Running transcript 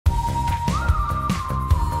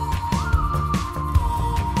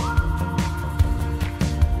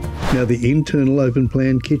Now, the internal open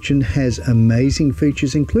plan kitchen has amazing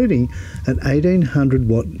features, including an 1800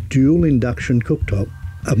 watt dual induction cooktop,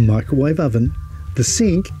 a microwave oven. The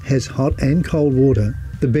sink has hot and cold water.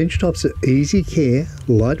 The benchtops are easy care,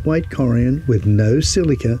 lightweight Corian with no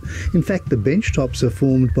silica. In fact, the benchtops are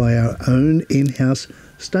formed by our own in-house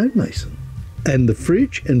stonemason. And the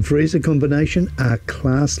fridge and freezer combination are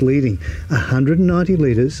class leading. 190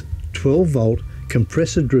 litres, 12 volt,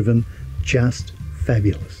 compressor driven, just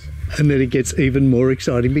fabulous. And then it gets even more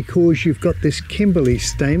exciting because you've got this Kimberley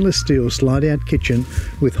stainless steel slide out kitchen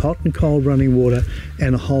with hot and cold running water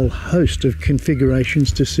and a whole host of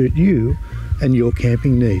configurations to suit you and your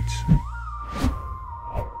camping needs.